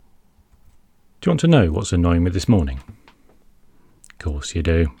Do you want to know what's annoying me this morning? Of course you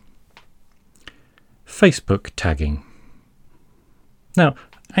do. Facebook tagging. Now,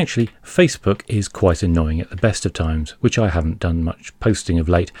 actually, Facebook is quite annoying at the best of times, which I haven't done much posting of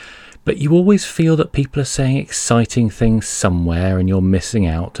late, but you always feel that people are saying exciting things somewhere and you're missing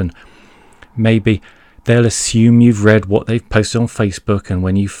out, and maybe they'll assume you've read what they've posted on Facebook, and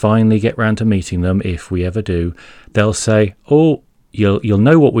when you finally get round to meeting them, if we ever do, they'll say, oh, you'll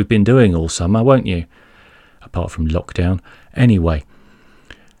know what we've been doing all summer, won't you? Apart from lockdown. Anyway,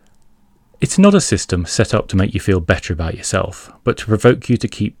 it's not a system set up to make you feel better about yourself, but to provoke you to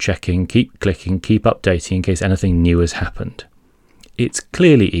keep checking, keep clicking, keep updating in case anything new has happened. It's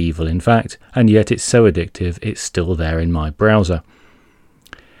clearly evil, in fact, and yet it's so addictive it's still there in my browser.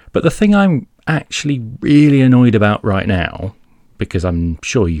 But the thing I'm actually really annoyed about right now, because I'm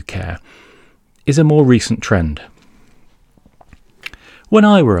sure you care, is a more recent trend. When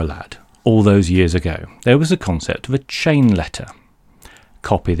I were a lad, all those years ago, there was a concept of a chain letter.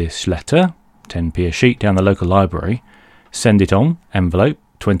 Copy this letter, 10p a sheet down the local library, send it on, envelope,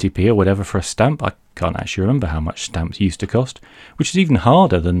 20p or whatever for a stamp. I can't actually remember how much stamps used to cost, which is even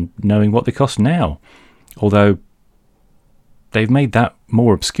harder than knowing what they cost now. Although they've made that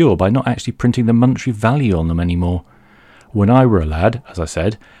more obscure by not actually printing the monetary value on them anymore. When I were a lad, as I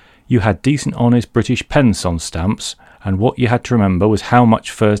said, you had decent honest British pence on stamps, and what you had to remember was how much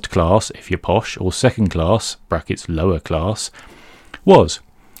first class, if you're posh, or second class, brackets lower class, was.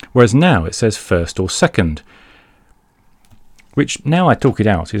 Whereas now it says first or second, which, now I talk it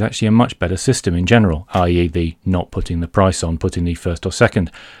out, is actually a much better system in general, i.e. the not putting the price on, putting the first or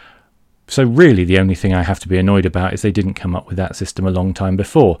second. So really the only thing I have to be annoyed about is they didn't come up with that system a long time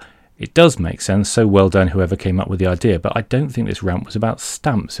before. It does make sense, so well done whoever came up with the idea, but I don't think this rant was about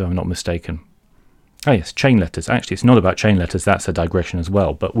stamps, if I'm not mistaken. Oh yes, chain letters. Actually, it's not about chain letters, that's a digression as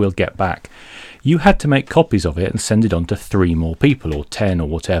well, but we'll get back. You had to make copies of it and send it on to 3 more people, or 10 or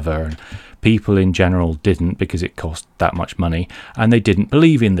whatever, and people in general didn't because it cost that much money, and they didn't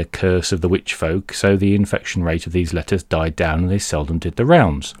believe in the curse of the witch folk, so the infection rate of these letters died down and they seldom did the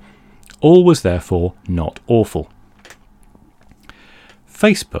rounds. All was therefore not awful.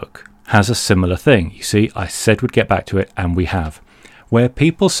 Facebook has a similar thing. You see, I said we'd get back to it, and we have. Where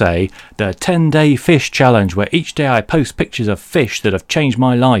people say, the 10-day fish challenge, where each day I post pictures of fish that have changed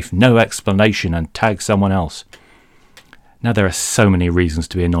my life, no explanation, and tag someone else. Now, there are so many reasons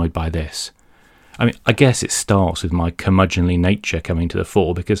to be annoyed by this. I mean, I guess it starts with my curmudgeonly nature coming to the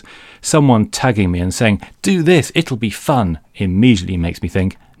fore, because someone tagging me and saying, do this, it'll be fun, immediately makes me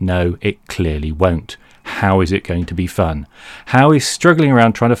think, no, it clearly won't. How is it going to be fun? How is struggling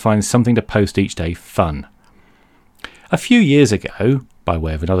around trying to find something to post each day fun? A few years ago, by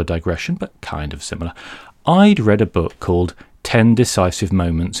way of another digression, but kind of similar, I'd read a book called 10 Decisive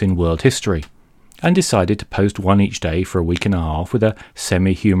Moments in World History, and decided to post one each day for a week and a half with a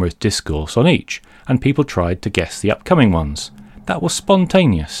semi-humorous discourse on each, and people tried to guess the upcoming ones. That was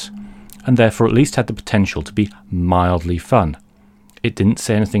spontaneous, and therefore at least had the potential to be mildly fun. It didn't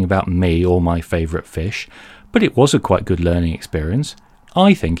say anything about me or my favourite fish, but it was a quite good learning experience.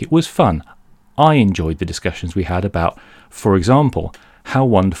 I think it was fun. I enjoyed the discussions we had about, for example, how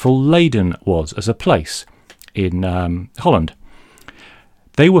wonderful Leiden was as a place in Holland.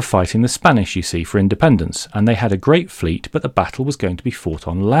 They were fighting the Spanish, you see, for independence, and they had a great fleet, but the battle was going to be fought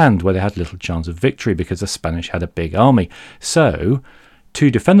on land, where they had little chance of victory because the Spanish had a big army. So, to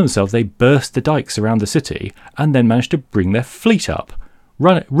defend themselves, they burst the dikes around the city and then managed to bring their fleet up,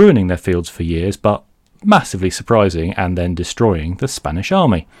 ruining their fields for years, but massively surprising and then destroying the Spanish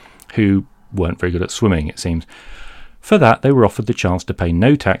army, who weren't very good at swimming, it seems. For that, they were offered the chance to pay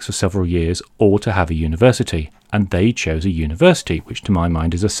no tax for several years or to have a university, and they chose a university, which to my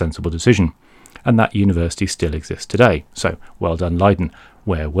mind is a sensible decision. And that university still exists today. So, well done, Leiden.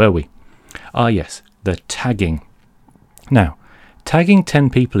 Where were we? Ah yes, the tagging. Now, tagging 10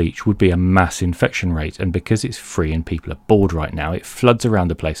 people each would be a mass infection rate, and because it's free and people are bored right now, it floods around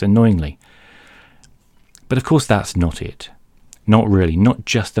the place annoyingly. But of course that's not it. Not really, not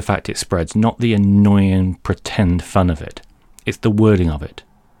just the fact it spreads, not the annoying pretend fun of it. It's the wording of it.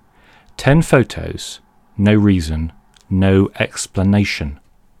 10 photos, no reason, no explanation.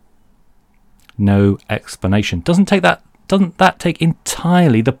 No explanation. Doesn't that take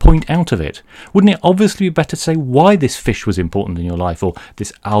entirely the point out of it? Wouldn't it obviously be better to say why this fish was important in your life, or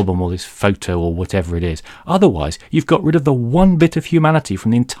this album, or this photo, or whatever it is? Otherwise, you've got rid of the one bit of humanity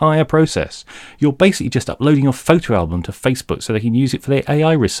from the entire process. You're basically just uploading your photo album to Facebook so they can use it for their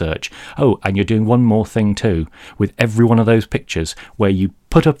AI research. Oh, and you're doing one more thing too, with every one of those pictures, where you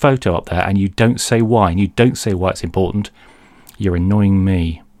put a photo up there and you don't say why, and you don't say why it's important. You're annoying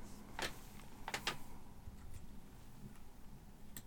me.